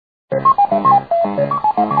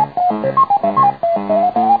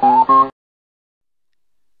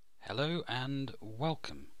Hello and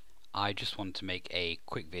welcome. I just want to make a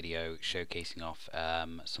quick video showcasing off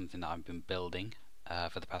something that I've been building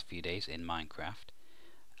for the past few days in Minecraft.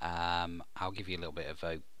 I'll give you a little bit of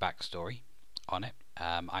a backstory on it.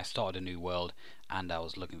 I started a new world and I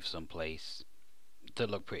was looking for some place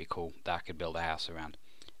that looked pretty cool that I could build a house around.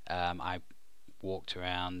 I walked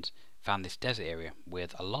around, found this desert area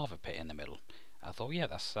with a lava pit in the middle. I thought, yeah,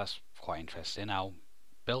 that's quite interesting. I'll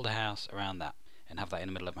build a house around that and have that in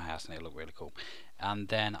the middle of my house and it'll look really cool. And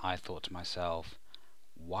then I thought to myself,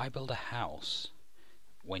 why build a house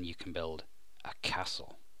when you can build a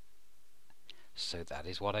castle? So that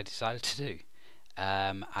is what I decided to do.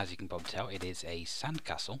 As you can probably tell, it is a sand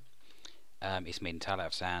castle. It's made entirely out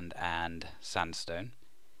of sand and sandstone.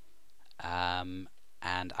 And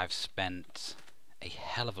I've spent a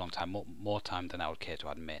hell of a long time, more time than I would care to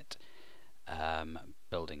admit,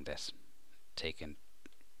 building this. Taken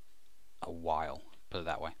a while, put it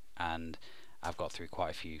that way, and I've got through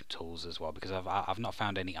quite a few tools as well because I've not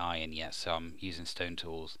found any iron yet, so I'm using stone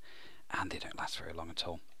tools and they don't last very long at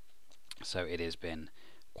all, so it has been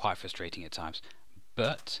quite frustrating at times,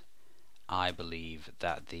 but I believe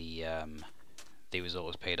that the result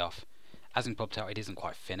has paid off. As you can probably tell, it isn't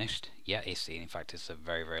quite finished yet. In fact it's a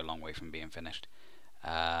very long way from being finished,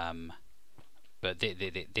 but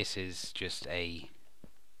this is just a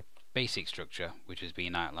basic structure which is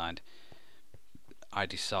being outlined. I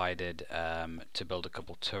decided to build a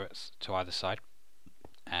couple turrets to either side,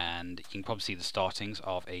 and you can probably see the startings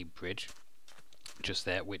of a bridge just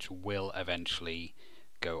there, which will eventually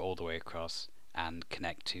go all the way across and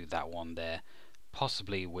connect to that one there,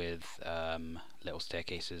 possibly with little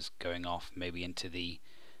staircases going off maybe into the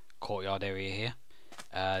courtyard area here.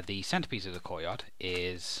 The centerpiece of the courtyard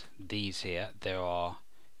is these here. There are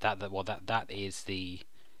that is the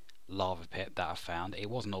lava pit that I found. It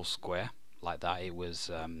wasn't all square like that. It was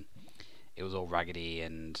all raggedy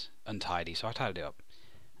and untidy, so I tidied it up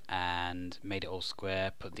and made it all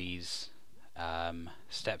square, put these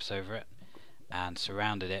steps over it and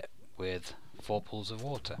surrounded it with 4 pools of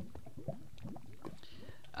water.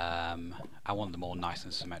 I want them all nice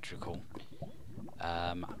and symmetrical.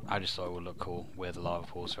 I just thought it would look cool with a lava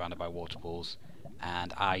pool surrounded by water pools,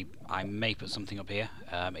 and I may put something up here.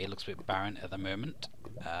 It looks a bit barren at the moment.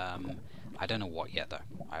 I don't know what yet though.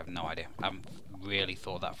 I have no idea. I haven't really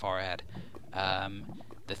thought that far ahead.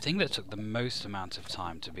 The thing that took the most amount of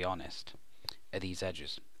time, to be honest, are these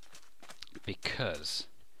edges, because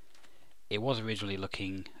it was originally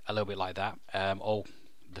looking a little bit like that, all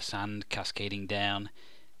the sand cascading down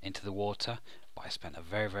into the water, but I spent a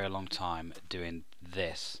very long time doing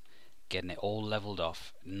this, getting it all leveled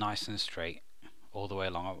off nice and straight all the way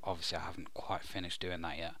along. Obviously I haven't quite finished doing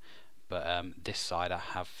that yet, but this side I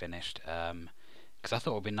have finished, because I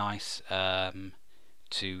thought it would be nice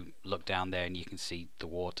to look down there and you can see the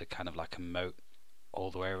water kind of like a moat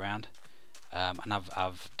all the way around, and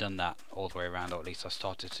I've done that all the way around, or at least I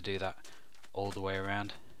started to do that all the way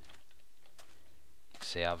around.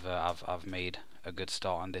 See, I've made a good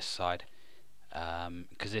start on this side,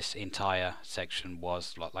 because this entire section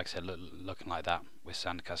was like I said, looking like that with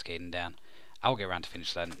sand cascading down. I'll get around to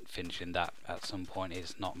finishing that at some point.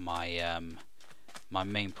 It's not my my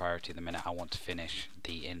main priority at the minute. I want to finish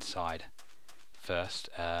the inside first.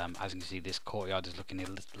 As you can see, this courtyard is looking a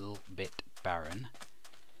little bit barren,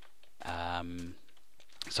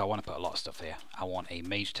 so I want to put a lot of stuff here. I want a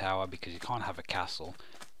mage tower, because you can't have a castle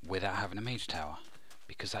without having a mage tower,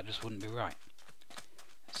 because that just wouldn't be right.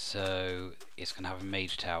 So it's going to have a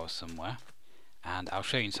mage tower somewhere, and I'll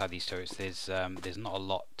show you inside these turrets. There's not a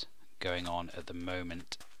lot going on at the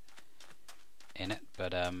moment in it,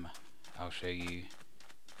 but I'll show you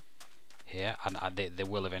here, and there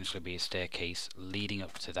will eventually be a staircase leading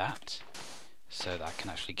up to that so that I can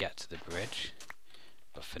actually get to the bridge,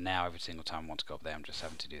 but for now, every single time I want to go up there, I'm just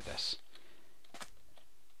having to do this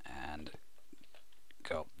and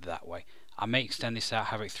go up that way. I may extend this out,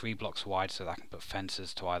 have it 3 blocks wide so that I can put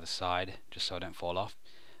fences to either side just so I don't fall off.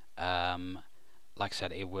 Like I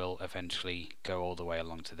said, it will eventually go all the way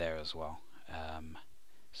along to there as well,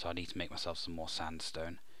 so I need to make myself some more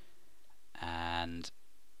sandstone, and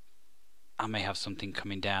I may have something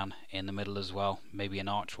coming down in the middle as well, maybe an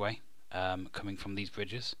archway coming from these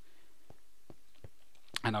bridges,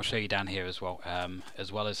 and I'll show you down here as well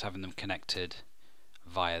as having them connected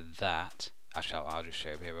via that. Actually, I'll just show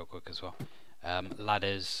you here real quick as well.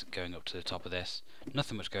 Ladders going up to the top of this.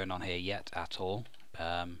 Nothing much going on here yet at all,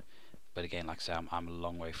 but again, like I say, I'm a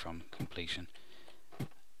long way from completion,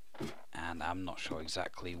 and I'm not sure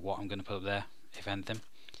exactly what I'm going to put up there, if anything.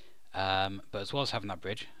 But as well as having that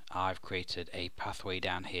bridge, I've created a pathway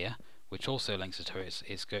down here which also links to turrets.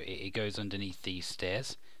 It goes underneath these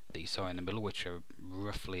stairs that you saw in the middle, which are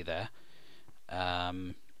roughly there,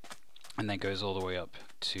 and then goes all the way up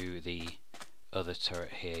to the other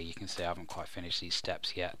turret here. You can see I haven't quite finished these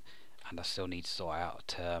steps yet, and I still need to sort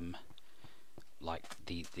out like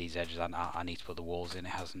these edges. I need to put the walls in. It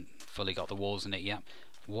hasn't fully got the walls in it yet.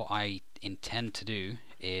 What I intend to do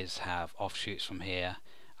is have offshoots from here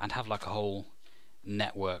and have like a whole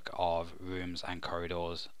network of rooms and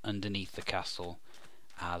corridors underneath the castle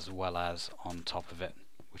as well as on top of it,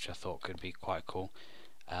 which I thought could be quite cool.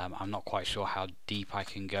 I'm not quite sure how deep I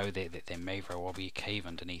can go. There may very well be a cave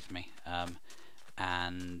underneath me,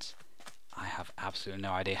 and I have absolutely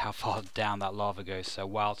no idea how far down that lava goes, so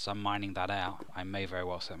whilst I'm mining that out, I may very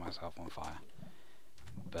well set myself on fire.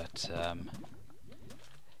 But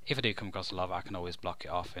if I do come across the lava, I can always block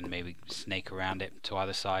it off and maybe snake around it to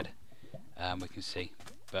either side. We can see.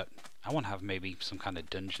 But I want to have maybe some kind of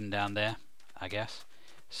dungeon down there, I guess.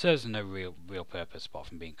 Serves no real purpose apart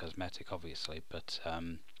from being cosmetic, obviously, but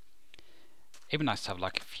it'd be nice to have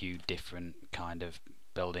like a few different kind of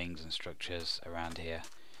buildings and structures around here,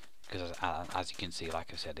 because as you can see,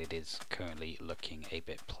 like I said, it is currently looking a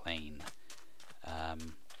bit plain.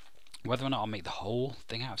 Whether or not I'll make the whole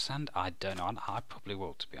thing out of sand, I don't know. I probably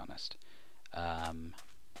will, to be honest, and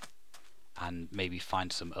maybe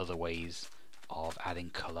find some other ways of adding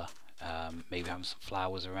colour. Maybe having some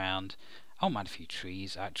flowers around. I won't mind a few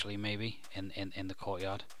trees actually, maybe in the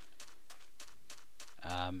courtyard,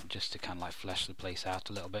 just to kind of like flesh the place out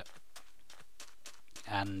a little bit.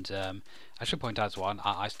 And I should point out as well,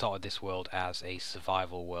 I started this world as a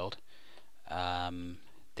survival world.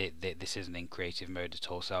 This isn't in creative mode at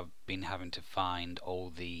all, so I've been having to find all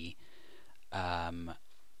the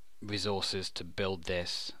resources to build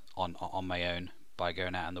this on my own by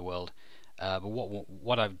going out in the world. But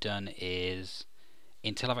what I've done is,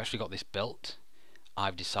 until I've actually got this built,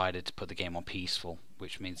 I've decided to put the game on peaceful,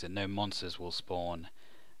 which means that no monsters will spawn.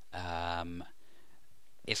 I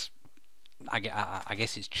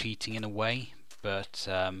guess it's cheating in a way, but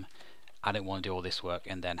I don't want to do all this work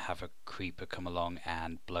and then have a creeper come along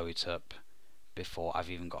and blow it up before I've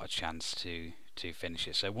even got a chance to finish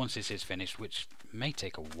it. So once this is finished, which may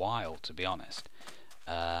take a while to be honest,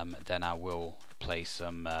 then I will play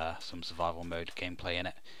some survival mode gameplay in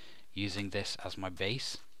it, using this as my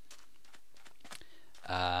base.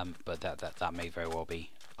 But that may very well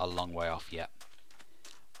be a long way off yet.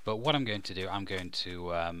 But what I'm going to do, I'm going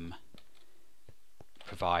to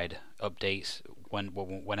provide updates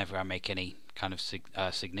whenever I make any kind of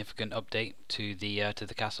significant update to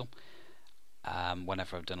the castle.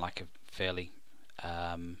 Whenever I've done like a fairly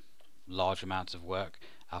large amount of work,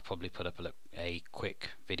 I'll probably put up a quick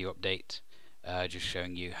video update, just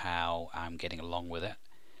showing you how I'm getting along with it.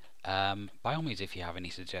 By all means, if you have any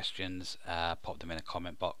suggestions, pop them in a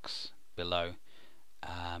comment box below,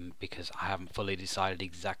 because I haven't fully decided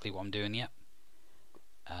exactly what I'm doing yet.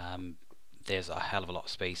 There's a hell of a lot of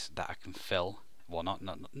space that I can fill. Well,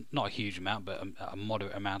 not a huge amount, but a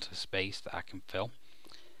moderate amount of space that I can fill.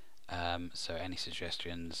 So any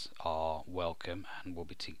suggestions are welcome and will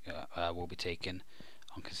be taken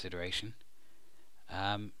on consideration.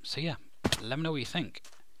 So yeah, let me know what you think.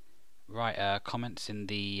 Write comments in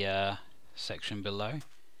the section below,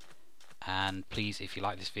 and please, if you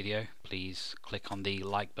like this video, please click on the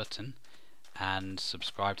like button and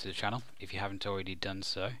subscribe to the channel if you haven't already done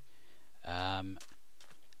so.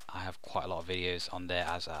 I have quite a lot of videos on there,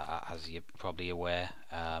 as you're probably aware.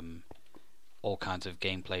 All kinds of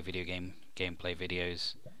gameplay, video game gameplay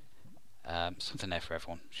videos. Something there for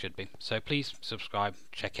everyone, should be. So please subscribe,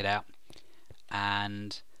 check it out,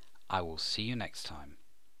 and I will see you next time.